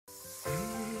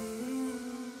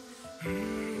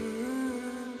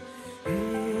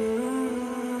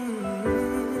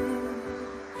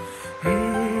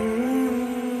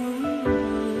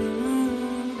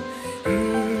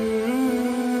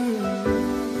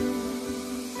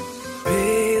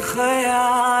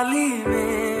ख्याली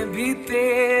में भी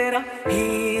तेरा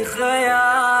ही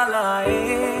ख्याल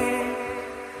आए,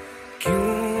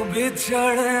 क्यों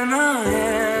बिछड़ना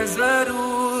है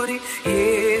जरूरी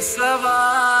ये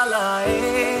सवाल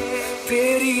आए।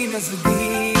 तेरी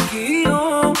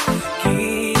नजदीकियों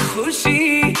की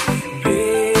खुशी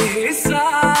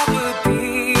बेहिसाब थी,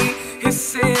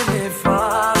 हिस्से में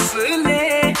फासले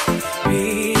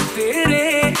भी तेरे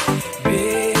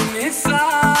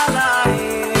बेमिसाल आए।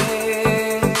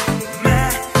 मैं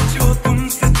जो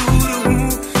तुमसे दूर हूँ,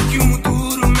 क्यों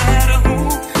दूर मैं रहूँ,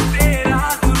 तेरा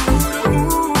गुरूर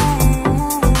हूँ।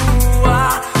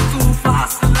 तू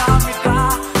फासला मिटा,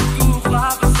 तू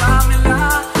ख्वाब सा मिला,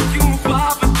 क्यों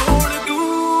ख्वाब तोड़ दूँ।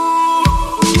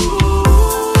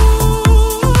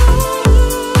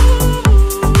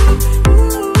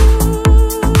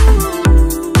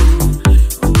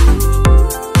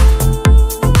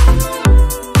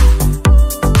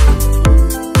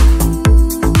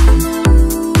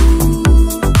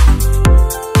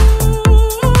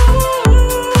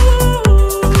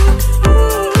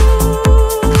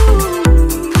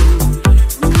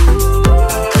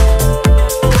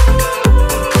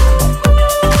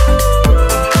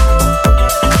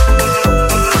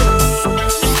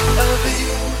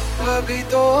 अभी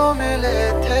तो मिले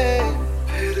थे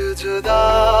फिर जुदा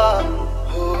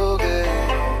हो गए,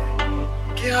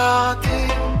 क्या थी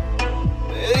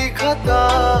मेरी खता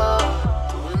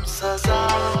तुम सजा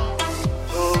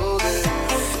हो गए।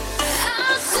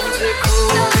 मुझे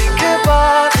खोने के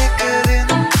बाद एक दिन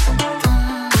तुम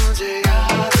मुझे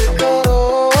याद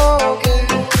करोगे,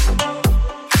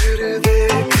 फिर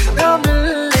देखना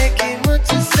मिलने की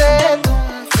मुझसे तुम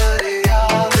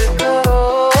फरियाद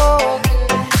करोगे।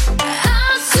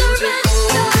 मुझे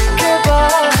खोने के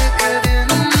बाद एक दिन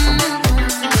तुम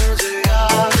मुझे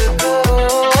याद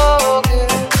करोगे,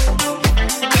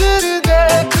 फिर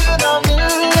देखना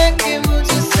मिलने की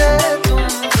मुझसे तुम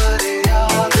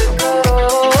फरियाद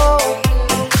करोगे।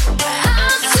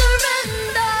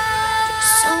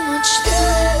 So much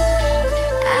that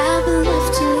I've been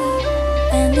left to leave,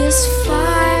 and this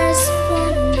fire's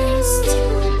burning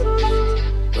still.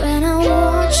 When I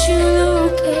watch you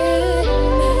look at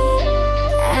me,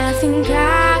 I think I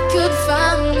could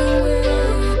find a way.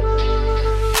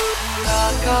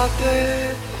 मुलाकातें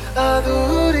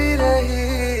अधूरी रही,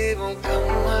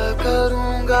 मुकम्मल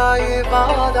करूंगा ये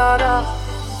वादा रहा।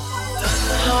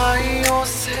 तन्हाइयों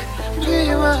से भी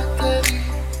मैं तेरी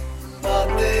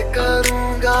बातें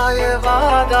करूंगा ये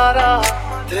वादा रहा।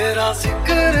 तेरा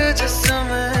जिक्र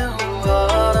जिसमें हुआ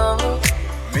ना हो,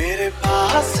 मेरे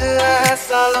पास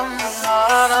ऐसा लम्हा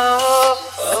ना हो।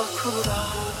 ओ खुदा,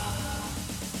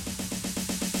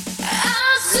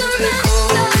 मुझे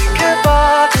खोने के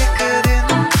बाद एक दिन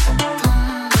तुम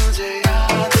मुझे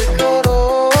याद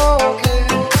करोगे,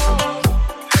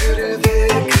 फिर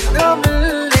देखना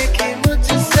मिलने की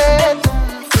मुझसे तुम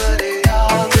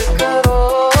फरियाद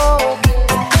करोगे।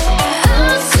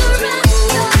 मुझे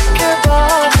खोने के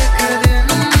बाद एक दिन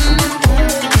तुम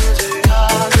मुझे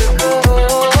याद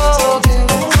करोगे,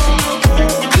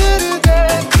 फिर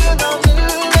देखना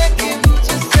मिलने की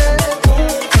मुझसे तुम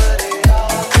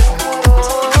फरियाद करोगे।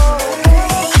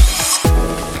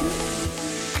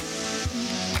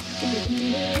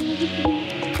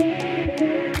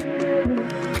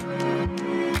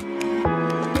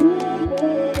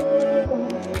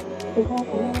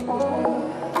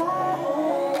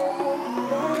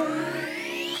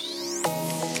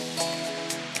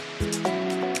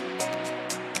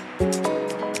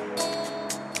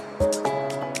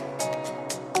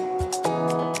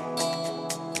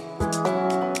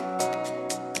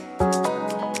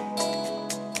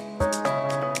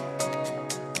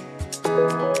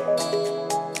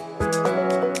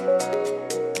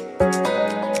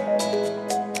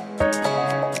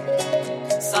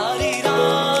 सारी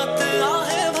रात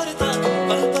आहें भरता,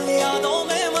 पल पल यादों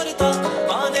में मरता,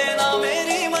 बांधे ना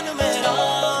मेरी मन मेरा।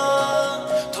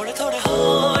 थोड़े थोड़े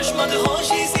होश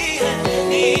मदहोशी सी है,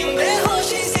 नींद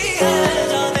बेहोशी सी है,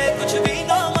 जाने कुछ भी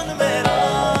ना मन मेरा।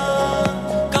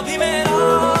 कभी मेरा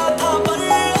था पर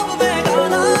अब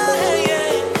बेगाना है ये,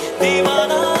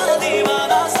 दीवाना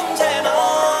दीवाना समझे ना।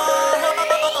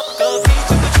 कभी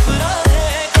चुप चुप रहे,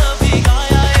 कभी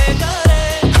गाया ये करे,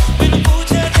 बिन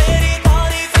पूछे तेरी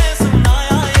तारीफें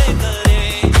सुनाया ये करे।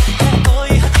 है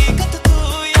कोई हकीकत तू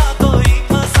या कोई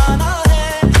फसाना है,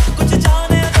 कुछ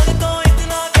जाने अगर तो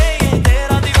इतना के ये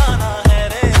तेरा दीवाना है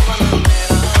रे।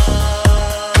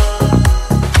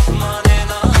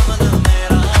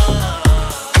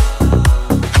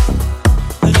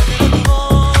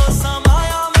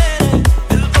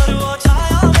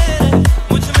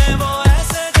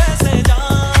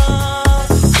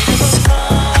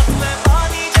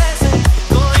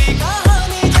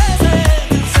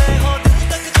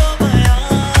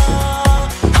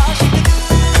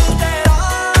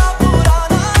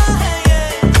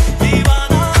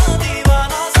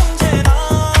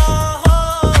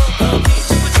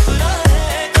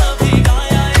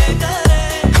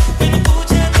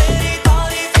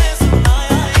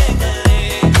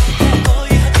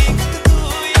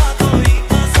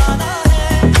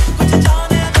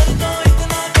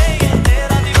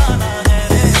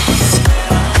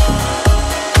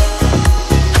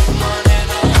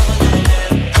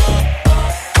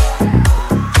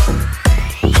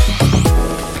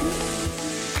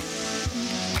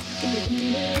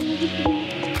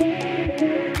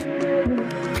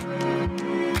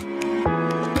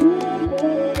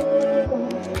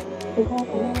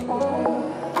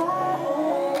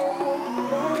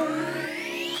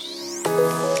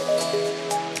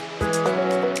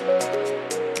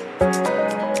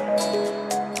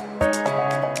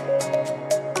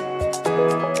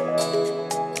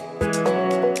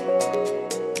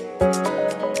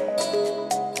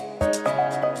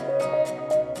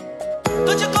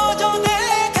 तुझको जो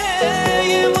देखे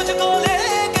ये मुझको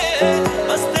लेके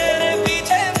बस तेरे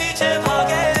पीछे पीछे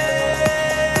भागे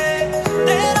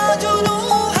तेरा जुनू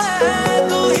है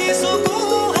तू ही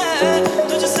सुकून है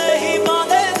तुझसे ही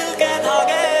बांधे दिल के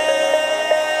धागे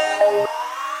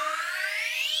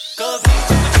कभी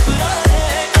चुप चुप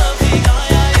रहे कभी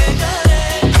गाया ये करे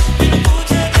बिन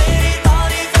पूछे तेरी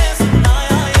तारीफें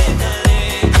सुनाया ये करे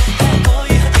है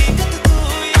कोई हकीकत तू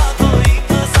या कोई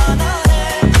फसाना है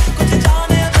कुछ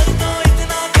जाने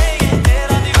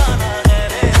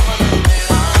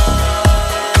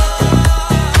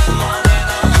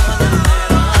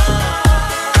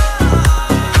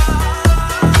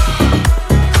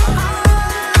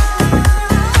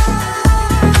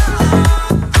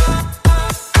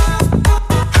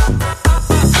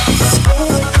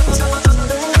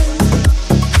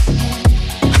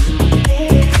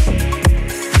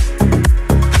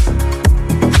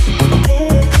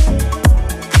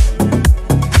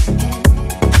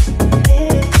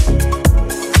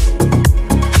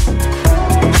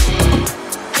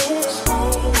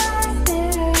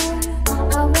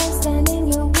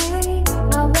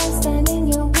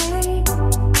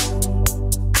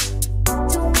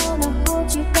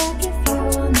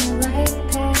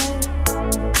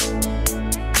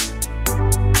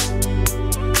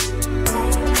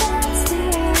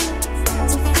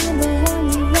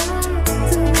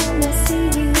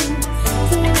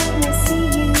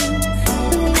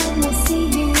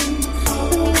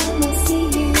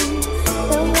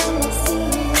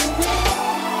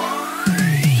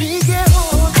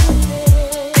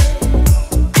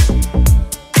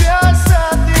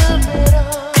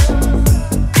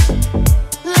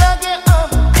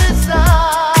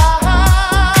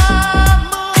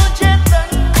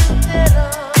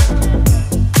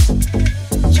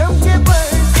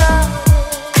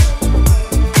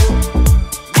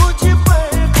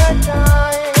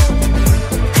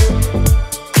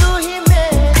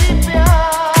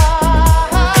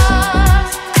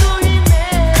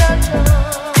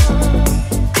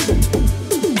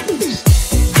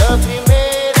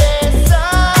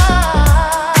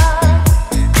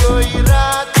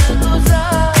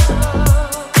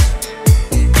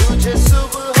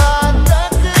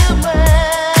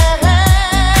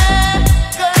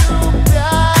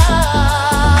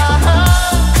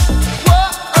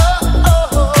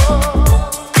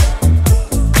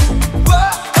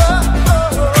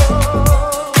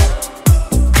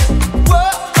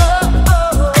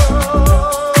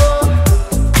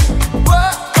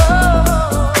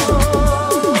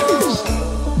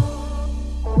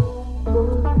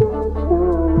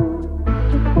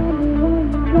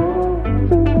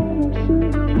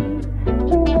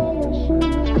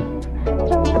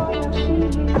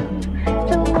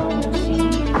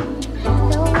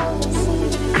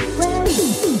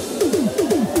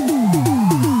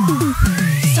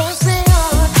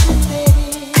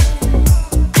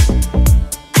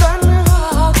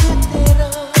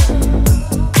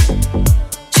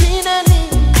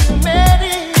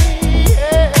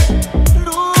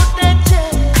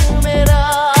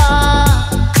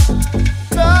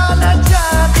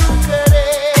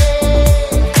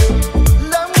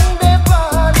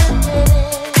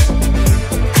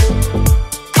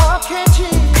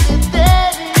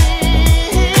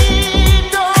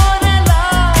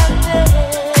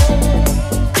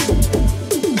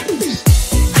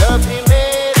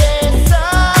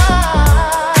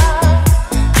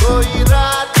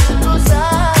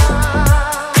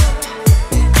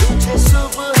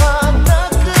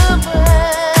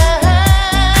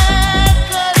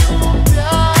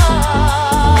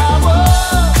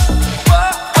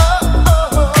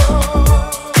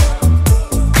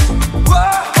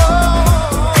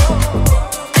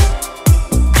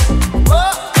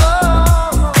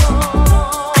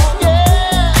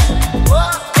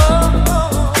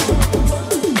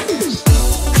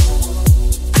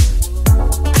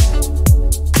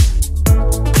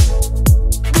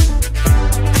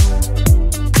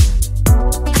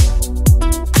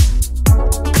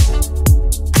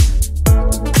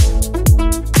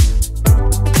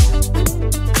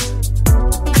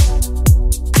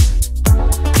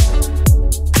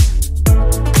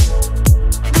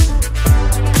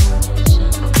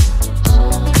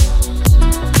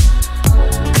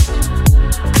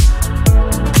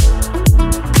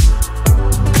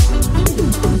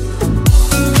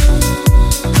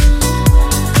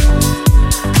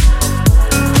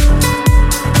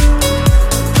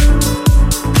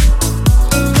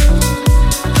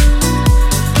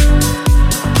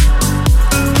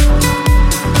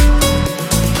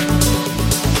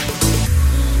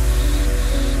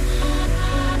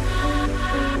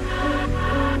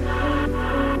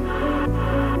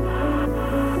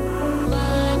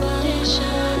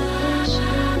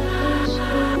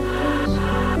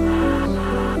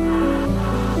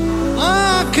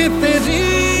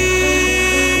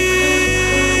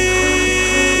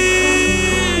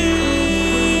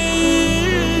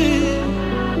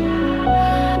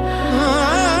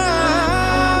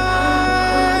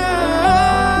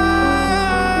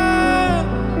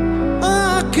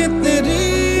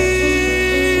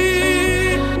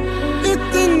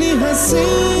हंसी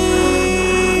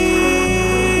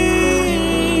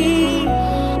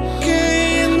के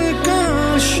इनका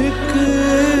आशिक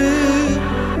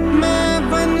मैं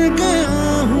बन गया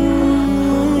हूँ।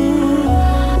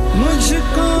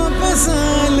 मुझको बसा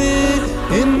ले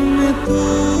इन तू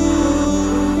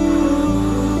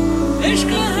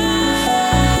इश्क है।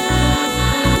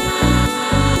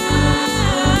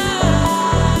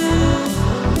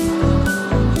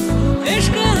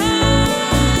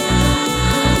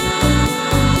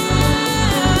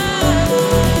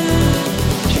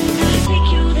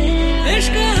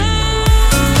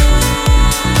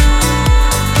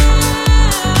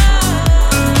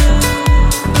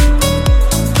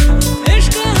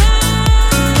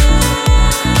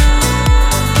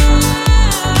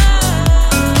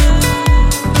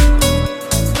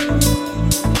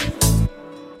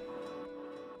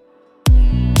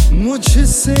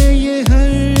 मुझसे ये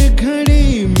हर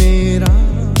घड़ी मेरा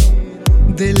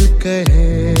दिल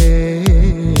कहे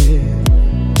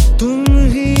तुम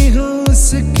ही हो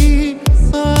उसकी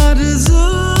आरज़ू।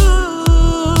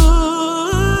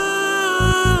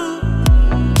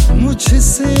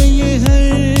 मुझसे ये हर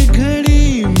घड़ी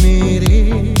मेरे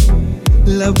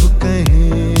लब कहे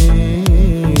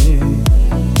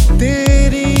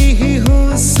तेरी ही हो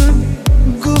सब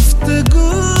गुफ्तगू।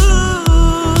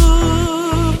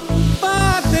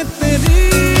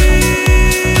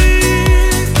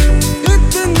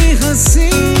 See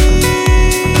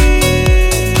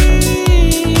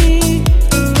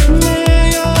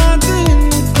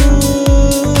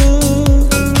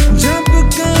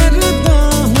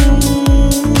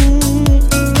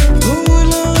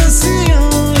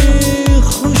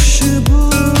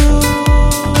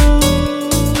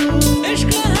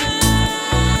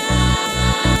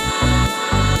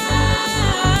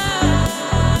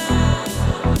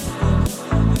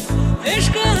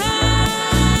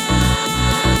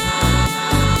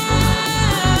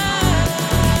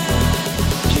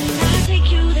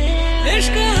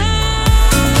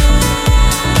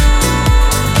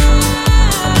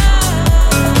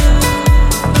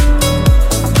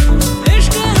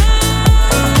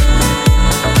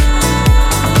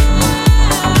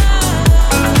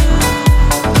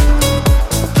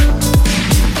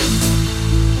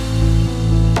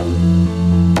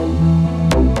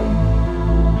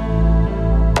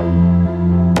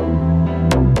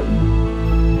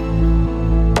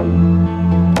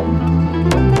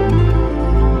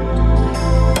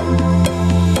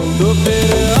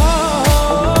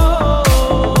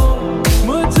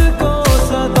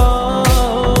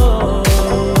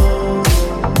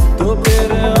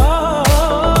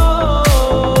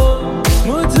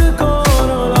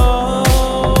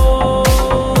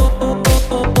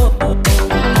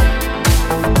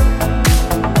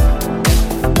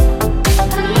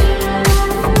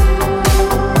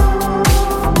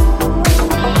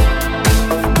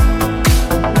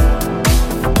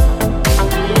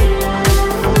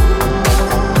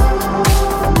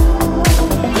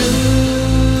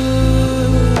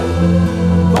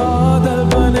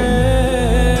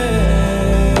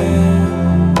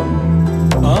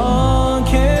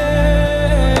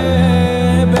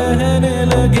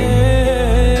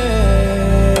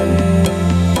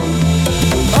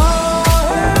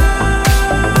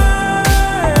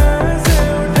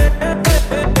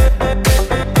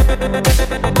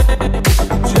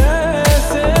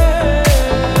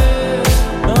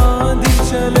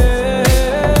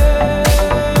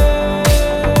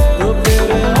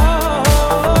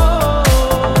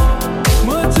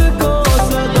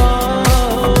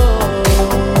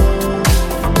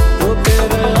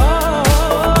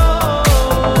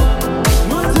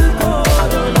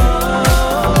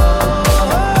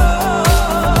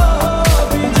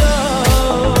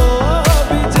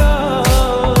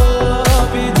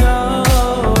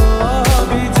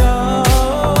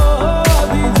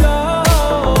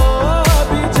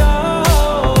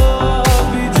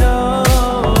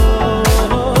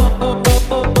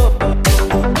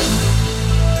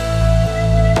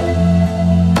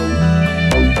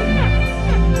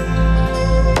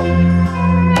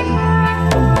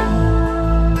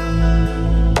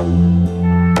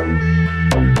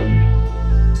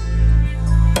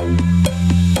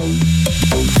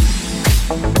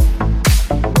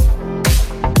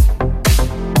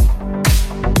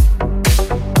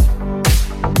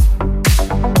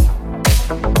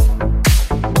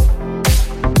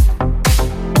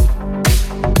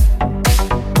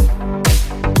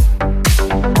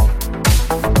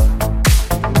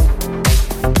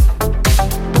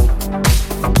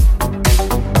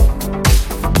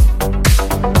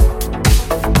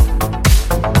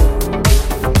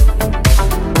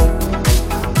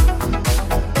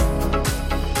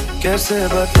कैसे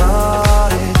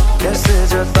बताए कैसे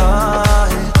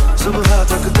जताए सुबह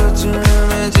तक तुझ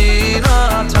में जीना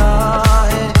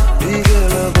चाहे भीगे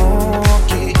लबों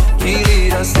की गीली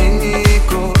रस्सी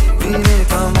को पीने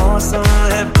का मौसम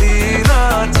है पीना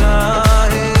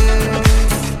चाहे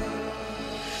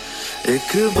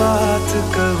एक बात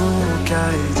कहूँ क्या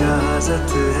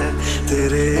इजाजत है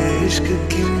तेरे इश्क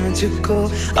की मुझको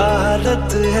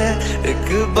आदत है एक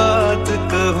बात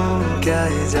कहूँ क्या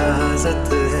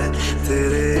इजाजत है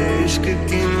तेरे इश्क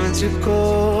की मुझको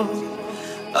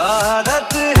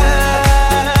आदत है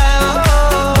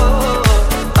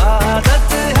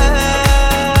आदत है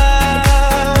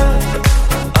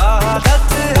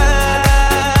आदत है आदत है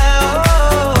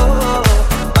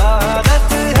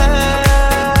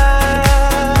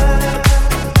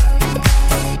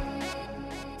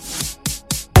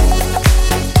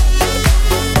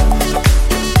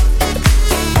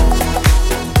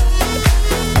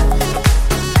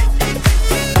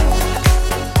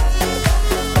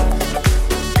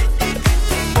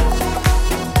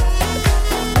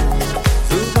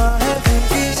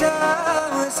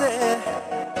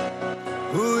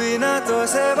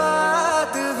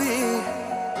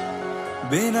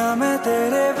बिना मैं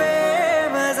तेरे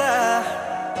बेमज़ा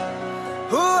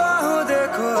हुआ हूँ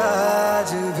देखो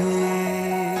आज भी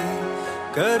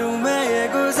करूँ मैं ये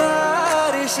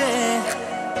गुजारिशें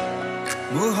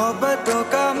मोहब्बतों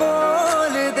का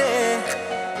मोल दे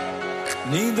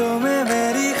नींदों में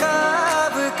मेरी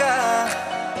ख्वाब का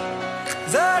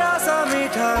जरा सा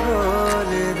मीठा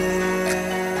बोल दे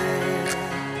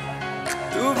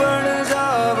तू बन जा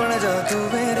तू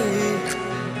मेरी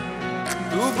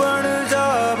तू बन जा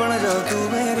तू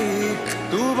मेरी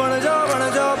तू बन जा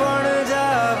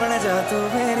तू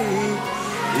मेरी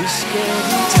इश्क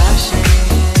की चाशनी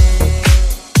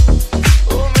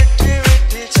ओ मिठी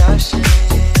मिठी चाशनी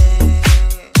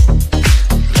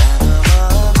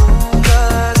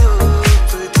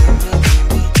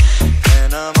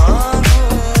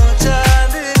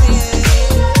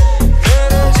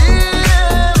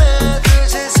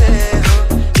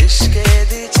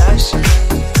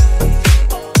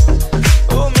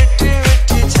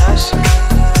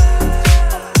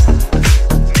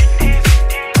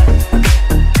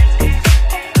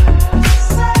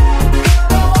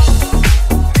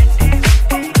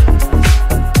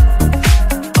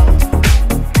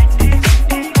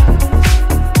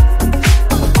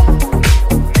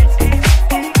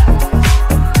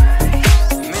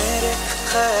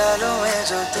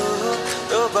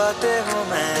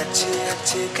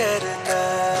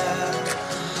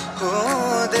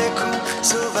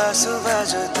सुबह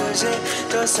जो तुझे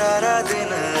तो सारा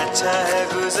दिन अच्छा है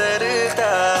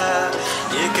गुजरता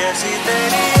ये कैसी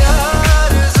तेरी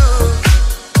आरज़ू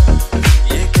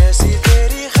ये कैसी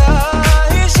तेरी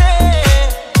ख्वाहिशें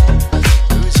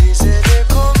तुझी से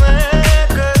देखो मैं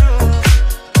करूं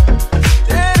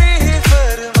तेरी ही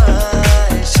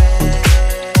फरमाइशें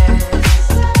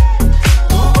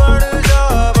तू बन जा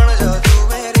तू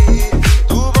मेरी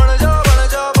तू बन जा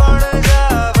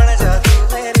तू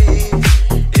मेरी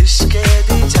इश्क़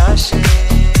दी चाशनी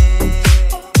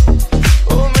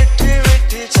ओ मिठी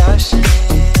मिठी चाशनी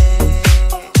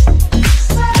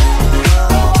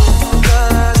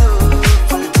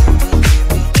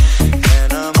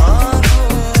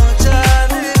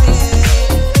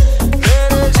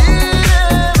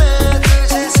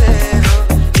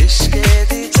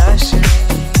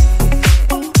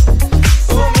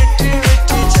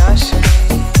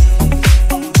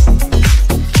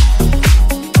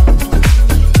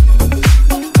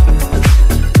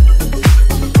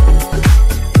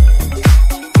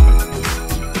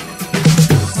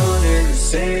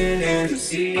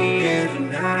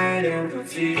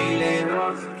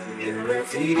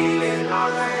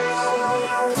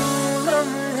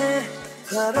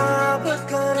खराब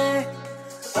करे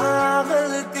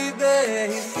पागल की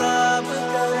बेहिसाब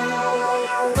करे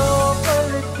दो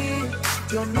पल की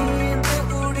जो नींद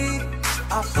उड़ी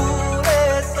पूरे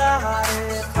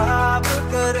सहारे ख्वाब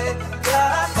करे क्या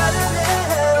करने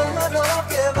हैं मनों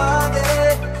के वादे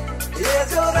ये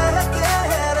जो रहते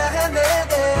हैं रहने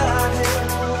दे आने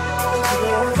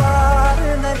दो बार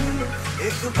नहीं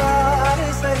एक बार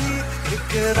सही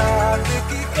एक रात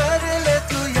की कर ले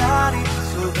तू यारी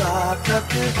सुबह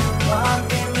तक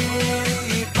मांगे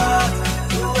मेरी बात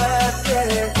तू ऐसे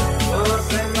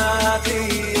से ना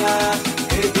दिया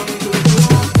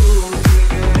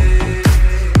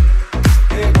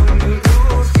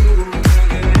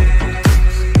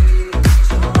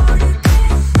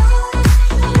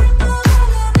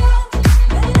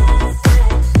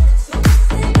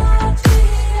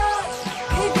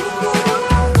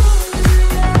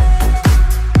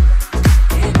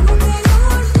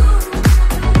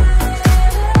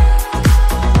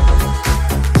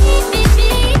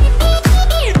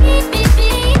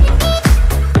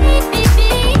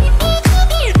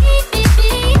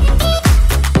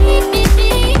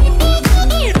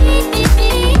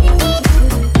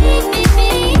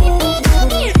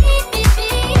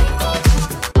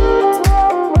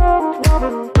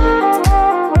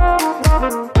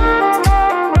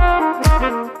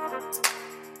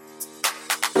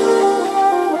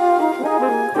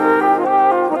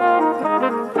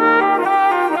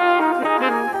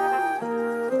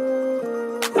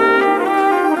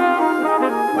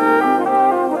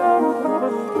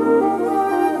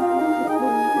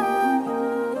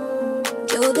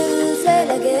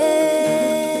लगे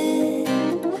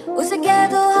उसे कह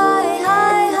दो हाय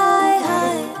हाय हाय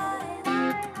हाय,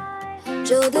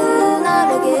 जो दिल ना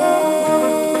लगे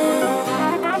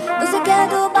उसे कह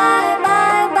दो बाय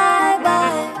बाय बाय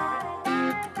बाय।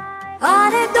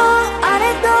 आने दो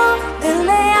दिल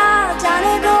में आ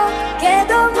जाने दो, कह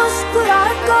दो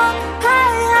मुस्कुराहट को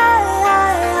हाय हाय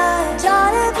हाय हाय।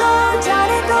 जाने दो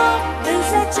दिल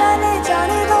से चले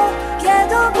जाने दो, कह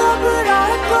दो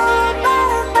घबराहट को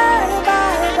bye bye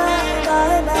bye bye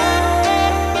bye bye.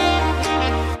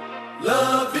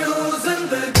 Love you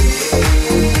जिंदगी,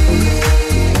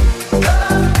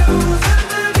 love you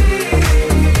जिंदगी,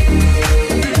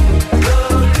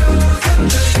 love you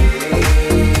जिंदगी,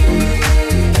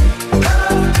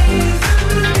 love me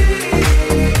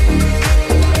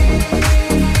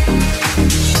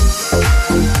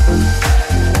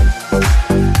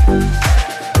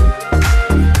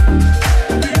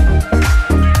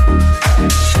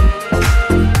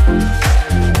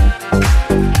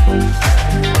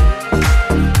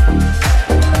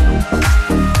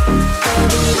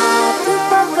हाथ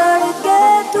पकड़ के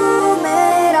तू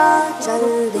मेरा चल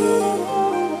दे,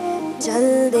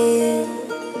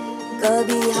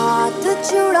 कभी हाथ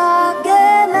छुड़ा के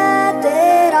मैं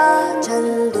तेरा चल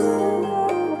दूं।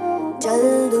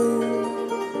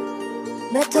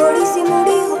 मैं थोड़ी सी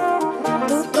मुड़ी हूँ,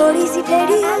 तू थोड़ी सी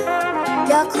टेढ़ी है,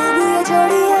 क्या खूब ये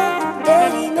जोड़ी है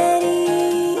तेरी मेरी।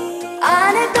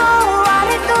 आने दो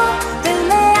दिल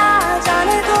में आ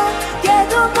जाने दो, कह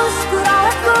दो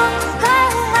मुस्कुराहट को हाय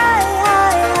हाय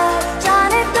हाय हाय।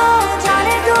 जाने दो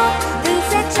दिल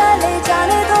से चले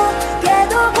जाने दो, कह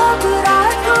दो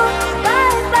घबराहट को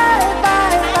bye bye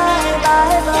bye bye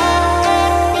bye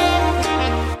bye.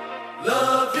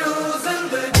 love you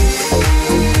जिंदगी,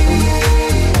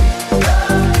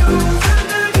 love you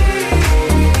जिंदगी,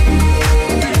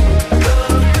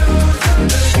 love you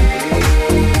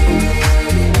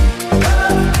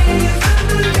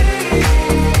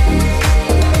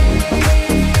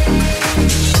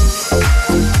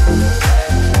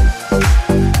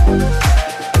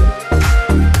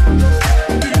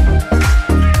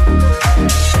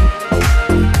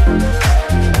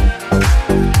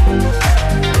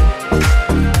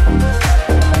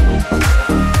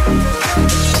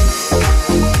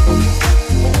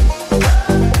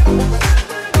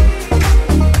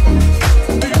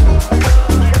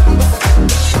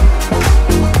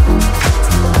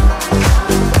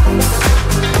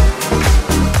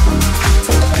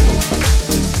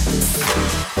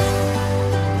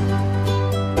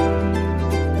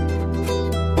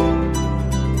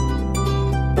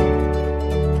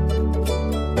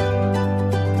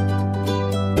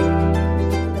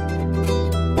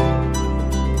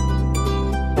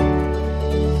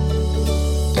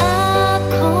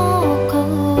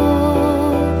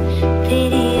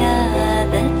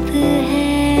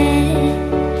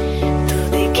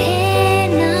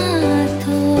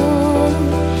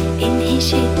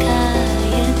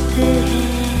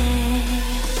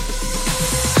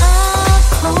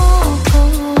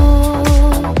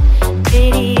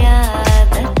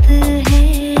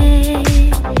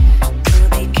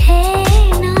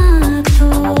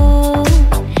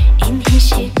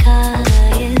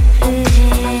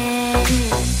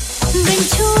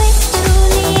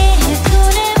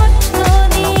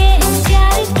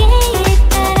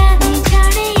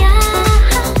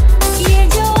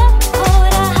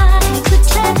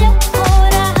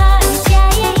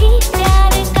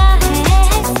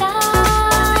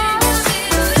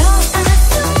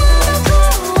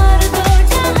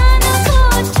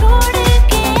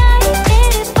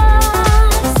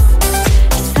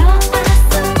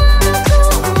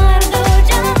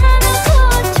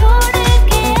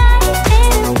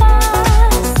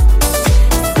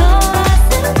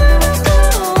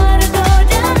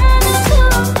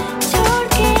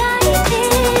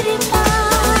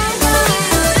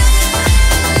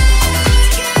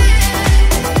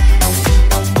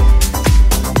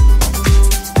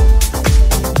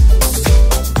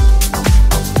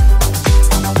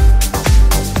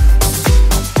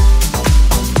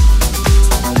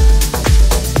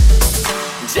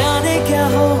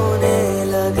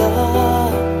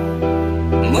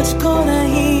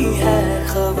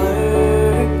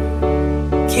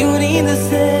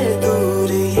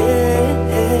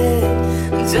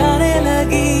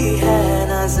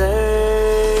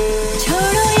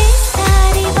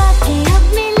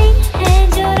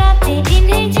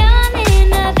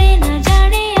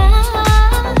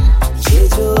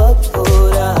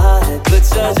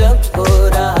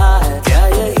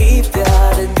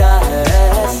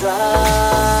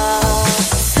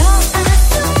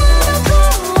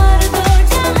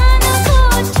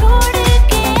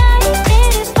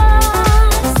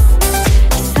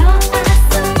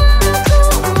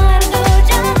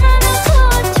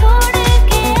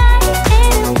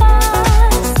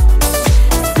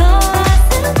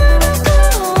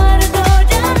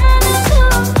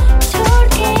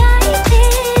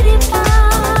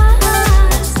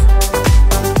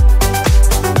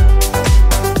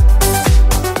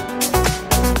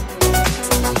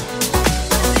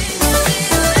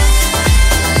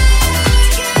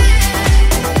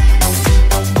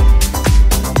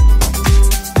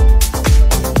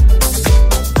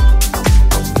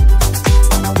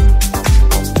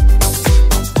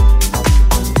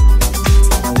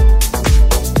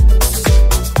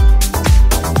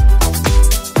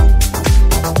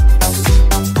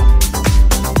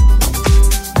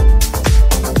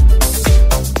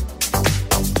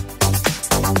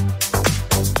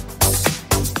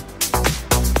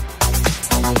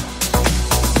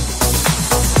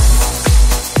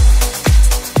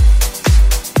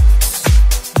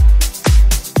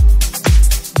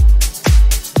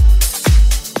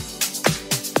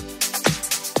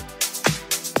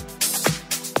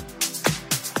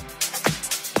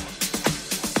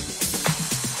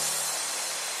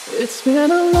It's been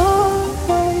a long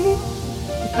way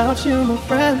without you, my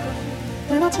friend,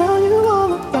 and I'll tell you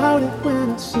all about it when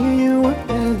I see you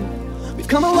again. We've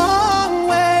come a long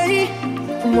way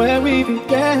from where we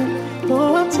began.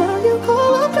 Oh, I'll tell you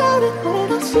all about it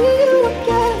when I see you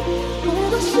again.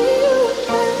 When I see you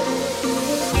again.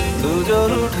 तू जो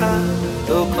रूठा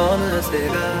तो कौन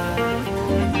हंसेगा,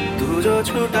 तू जो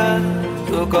छूटा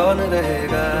तो कौन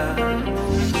रहेगा,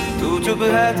 तू चुप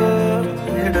है तो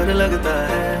ये डर लगता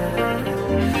है,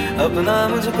 अपना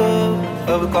मुझको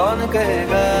अब कौन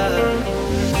कहेगा,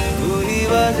 तू ही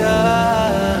वजह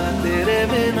तेरे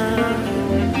बिना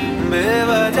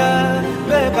बेवजह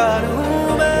बेकार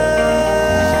हूँ मैं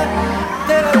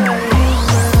तेरा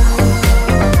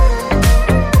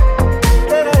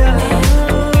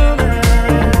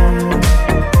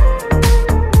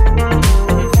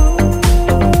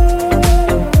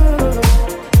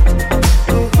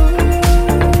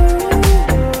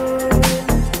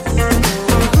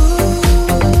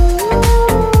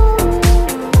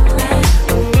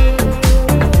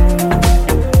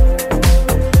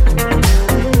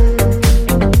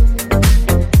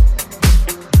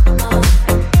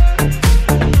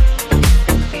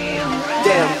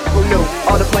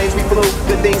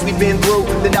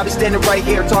standing right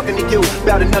here talking to you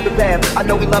about another path. I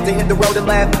know we love to hit the road and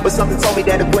laugh, but something told me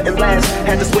that it wouldn't last.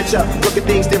 Had to switch up, look at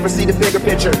things different, see the bigger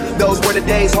picture. Those were the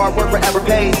days, hard work forever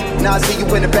pays. Now I see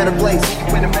you in a better place.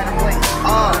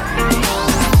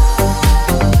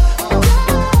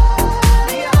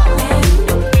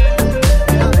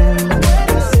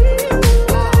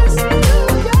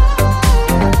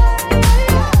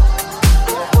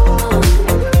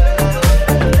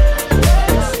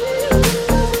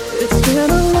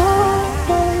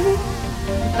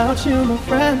 You, my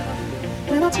friend,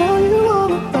 and I'll tell you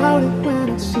all about it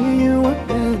when I see you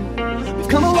again. We've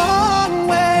come a long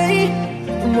way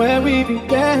from where we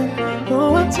began.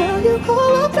 Oh, I'll tell you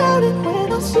all about it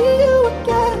when I see you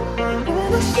again.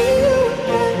 When I see you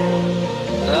again.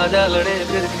 राजा लड़े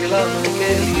फिर खिलाने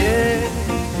के लिए,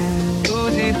 तू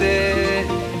जीते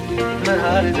मैं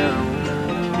हार जाऊं,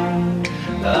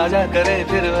 राजा करे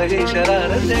फिर वही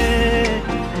शरारतें,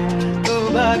 तू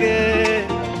भागे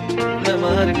मैं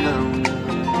मार खाऊं,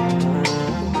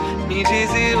 मीठी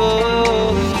सी वो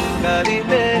गाली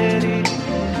पे